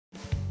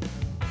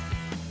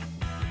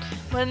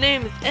My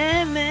name is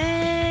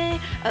Emma.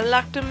 I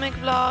like to make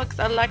vlogs.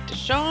 I like to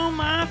show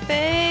my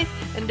face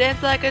and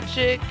dance like a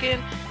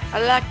chicken.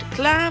 I like to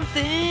climb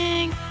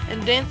things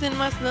and dance in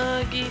my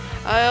snuggie.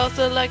 I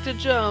also like to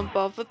jump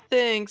off of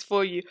things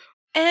for you.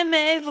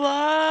 EMAYvlogs.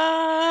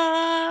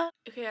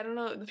 Okay, I don't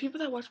know. The people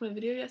that watched my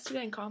video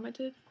yesterday and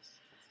commented,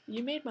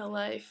 you made my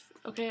life.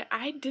 Okay,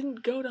 I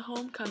didn't go to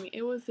homecoming.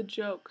 It was a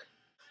joke.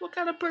 What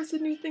kind of person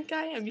do you think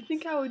I am? You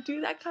think I would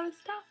do that kind of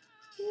stuff?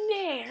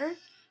 Nair.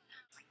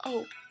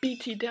 Oh,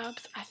 BT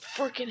dubs, I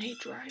freaking hate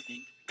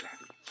driving.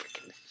 Driving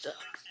freaking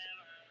sucks.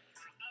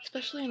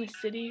 Especially in the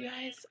city, you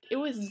guys. It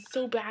was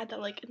so bad that,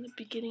 like, in the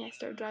beginning I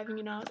started driving,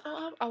 you know,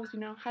 I was,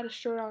 you know, had a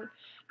shirt on.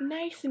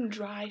 Nice and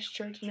dry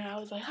shirt, you know. I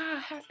was like,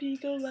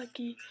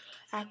 happy-go-lucky.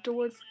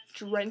 Afterwards,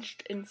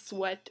 drenched in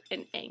sweat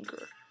and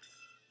anger.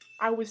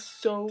 I was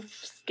so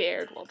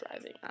scared while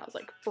driving. I was,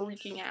 like,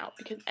 freaking out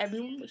because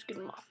everyone was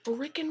getting my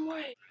freaking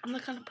way. I'm the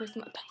kind of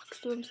person that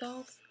talks to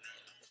themselves.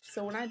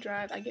 So when I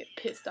drive, I get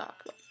pissed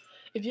off. Like,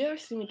 if you ever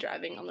see me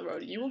driving on the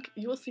road, you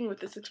will see me with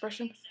this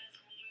expression,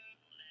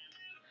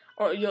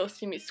 or you'll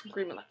see me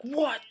screaming like,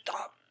 "What the?"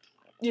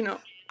 You know,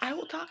 I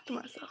will talk to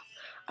myself.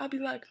 I'll be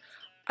like,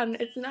 and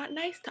it's not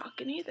nice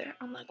talking either.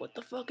 I'm like, "What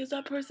the fuck is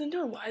that person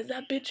doing? Why is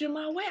that bitch in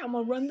my way? I'm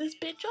gonna run this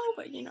bitch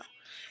over." You know,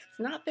 it's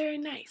not very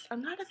nice.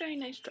 I'm not a very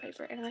nice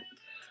driver, and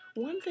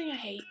one thing I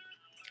hate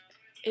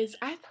is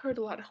I've heard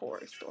a lot of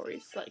horror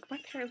stories. Like, my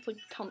parents like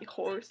to tell me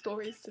horror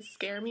stories to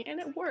scare me, and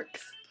it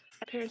works.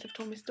 My parents have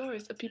told me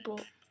stories of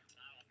people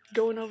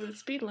going over the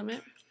speed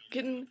limit,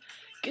 getting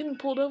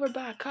pulled over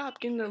by a cop,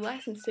 getting their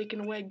license taken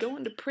away,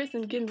 going to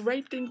prison, getting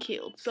raped and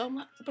killed. So I'm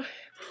like,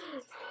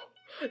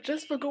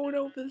 just for going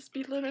over the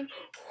speed limit?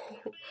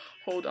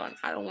 Hold on,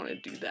 I don't want to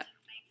do that.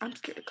 I'm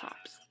scared of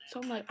cops. So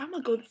I'm like, I'm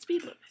gonna go the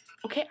speed limit.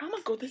 Okay, I'm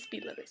gonna go the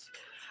speed limit.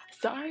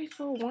 Sorry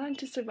for wanting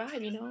to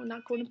survive, you know,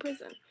 not going to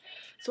prison.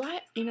 So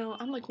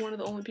I'm like one of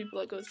the only people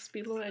that goes the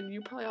speed limit, and you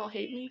probably all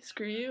hate me.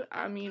 Screw you.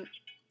 I mean,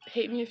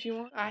 hate me if you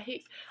want. I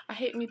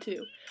hate me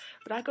too.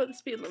 But I go the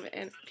speed limit,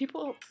 and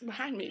people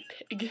behind me,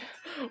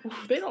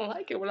 they don't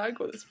like it when I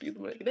go the speed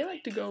limit. They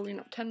like to go,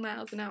 10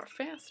 miles an hour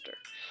faster.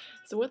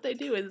 So what they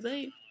do is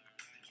they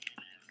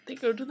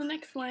go to the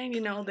next lane,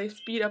 they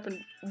speed up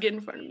and get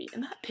in front of me,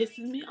 and that pisses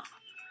me off.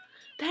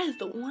 That is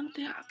the one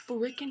thing I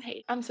freaking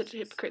hate. I'm such a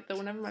hypocrite, though.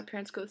 Whenever my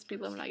parents go the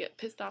speed limit, I get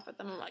pissed off at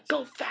them. I'm like,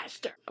 go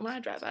faster! And when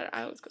I drive,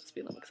 I always go the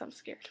speed limit because I'm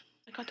scared.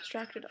 I got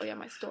distracted. Oh yeah,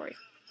 my story.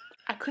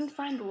 I couldn't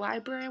find the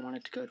library I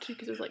wanted to go to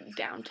because it was like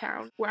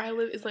downtown. Where I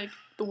live is like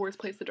the worst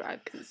place to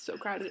drive because it's so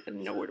crowded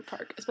and nowhere to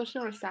park,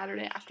 especially on a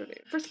Saturday afternoon.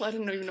 First of all, I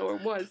didn't even know where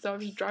it was, so I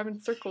was just driving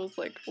in circles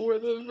like, where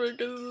the frick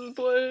is this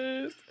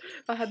place?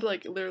 I had to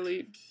like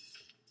literally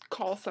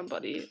call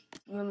somebody,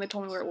 and then they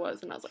told me where it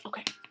was, and I was like,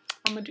 okay,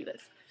 I'm gonna do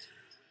this.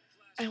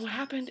 And what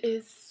happened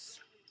is,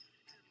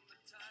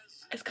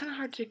 it's kind of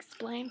hard to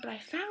explain, but I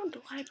found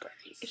the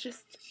library. It's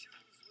just,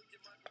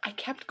 I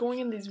kept going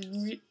in these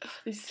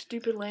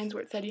stupid lanes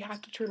where it said you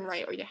have to turn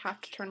right or you have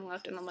to turn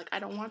left, and I'm like, I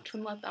don't want to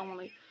turn left. I want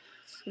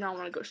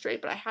to go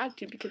straight, but I had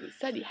to because it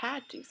said you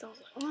had to. So I was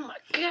like, oh my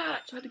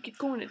god! So I had to keep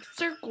going in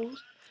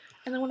circles,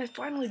 and then when I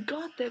finally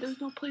got there was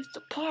no place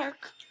to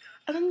park,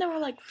 and then there were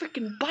like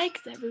freaking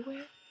bikes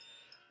everywhere.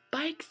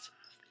 Bikes,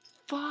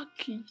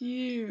 fuck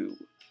you.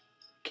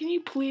 Can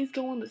you please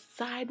go on the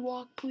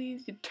sidewalk,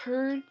 please, you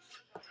turds?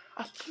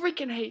 I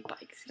freaking hate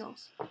bikes, I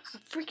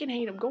freaking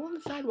hate them. Go on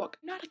the sidewalk,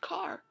 not a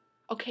car.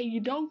 Okay, you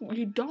don't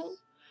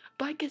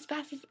bike as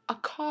fast as a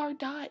car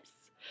does.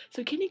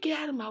 So can you get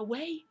out of my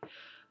way?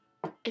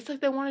 It's like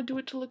they want to do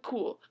it to look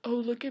cool. Oh,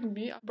 look at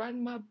me, I'm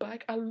riding my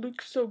bike, I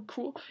look so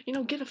cool.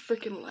 Get a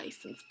freaking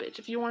license, bitch.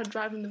 If you want to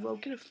drive in the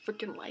road, get a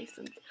freaking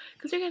license.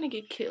 Because you're gonna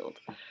get killed.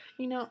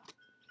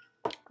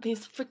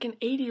 These freaking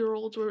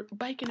 80-year-olds were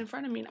biking in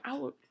front of me, and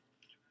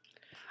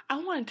I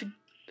wanted to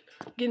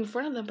get in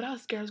front of them, but I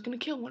was scared I was going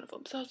to kill one of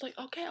them. So I was like,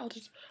 okay, I'll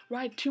just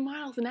ride 2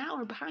 miles an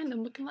hour behind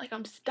them, looking like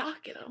I'm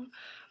stalking them.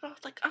 But I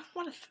was like, I don't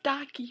want to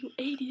stalk you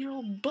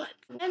 80-year-old butt.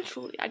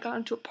 Eventually, I got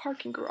into a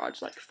parking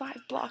garage like 5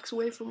 blocks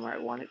away from where I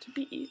wanted to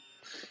be.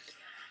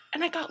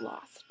 And I got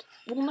lost.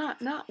 Well,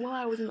 not while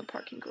I was in the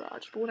parking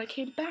garage, but when I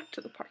came back to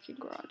the parking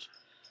garage,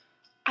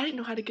 I didn't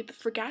know how to get the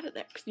frick out of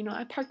there. Because,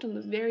 I parked on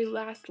the very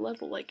last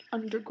level, like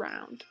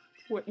underground,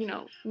 where,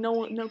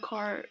 no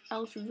car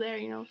else is there,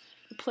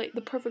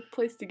 the perfect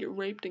place to get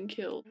raped and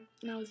killed.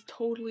 And I was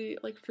totally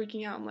like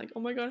freaking out. I'm like, oh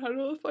my god, how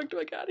the fuck do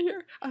I get out of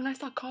here? And I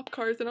saw cop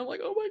cars, and I'm like,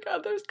 oh my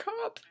god, there's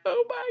cops.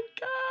 Oh my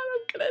god,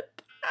 I'm gonna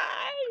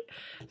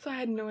die. So I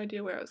had no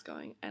idea where I was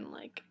going, and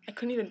like I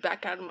couldn't even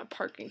back out of my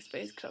parking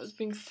space because I was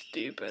being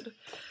stupid.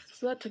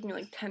 So that took me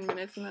like 10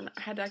 minutes, and then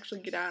I had to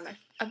actually get out. And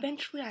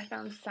eventually I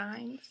found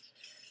signs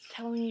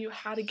telling you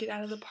how to get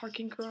out of the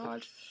parking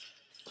garage.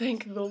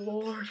 Thank the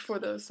Lord for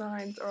those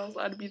signs, or else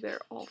I'd be there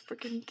all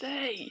freaking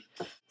day.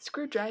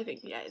 Screw driving,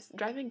 guys.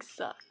 Driving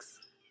sucks.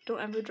 Don't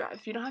ever drive.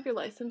 If you don't have your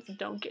license,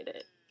 don't get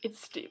it. It's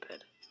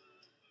stupid.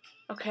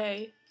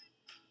 Okay?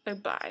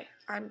 Bye.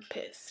 I'm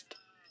pissed.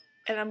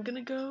 And I'm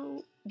gonna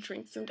go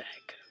drink some Diet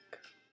Coke.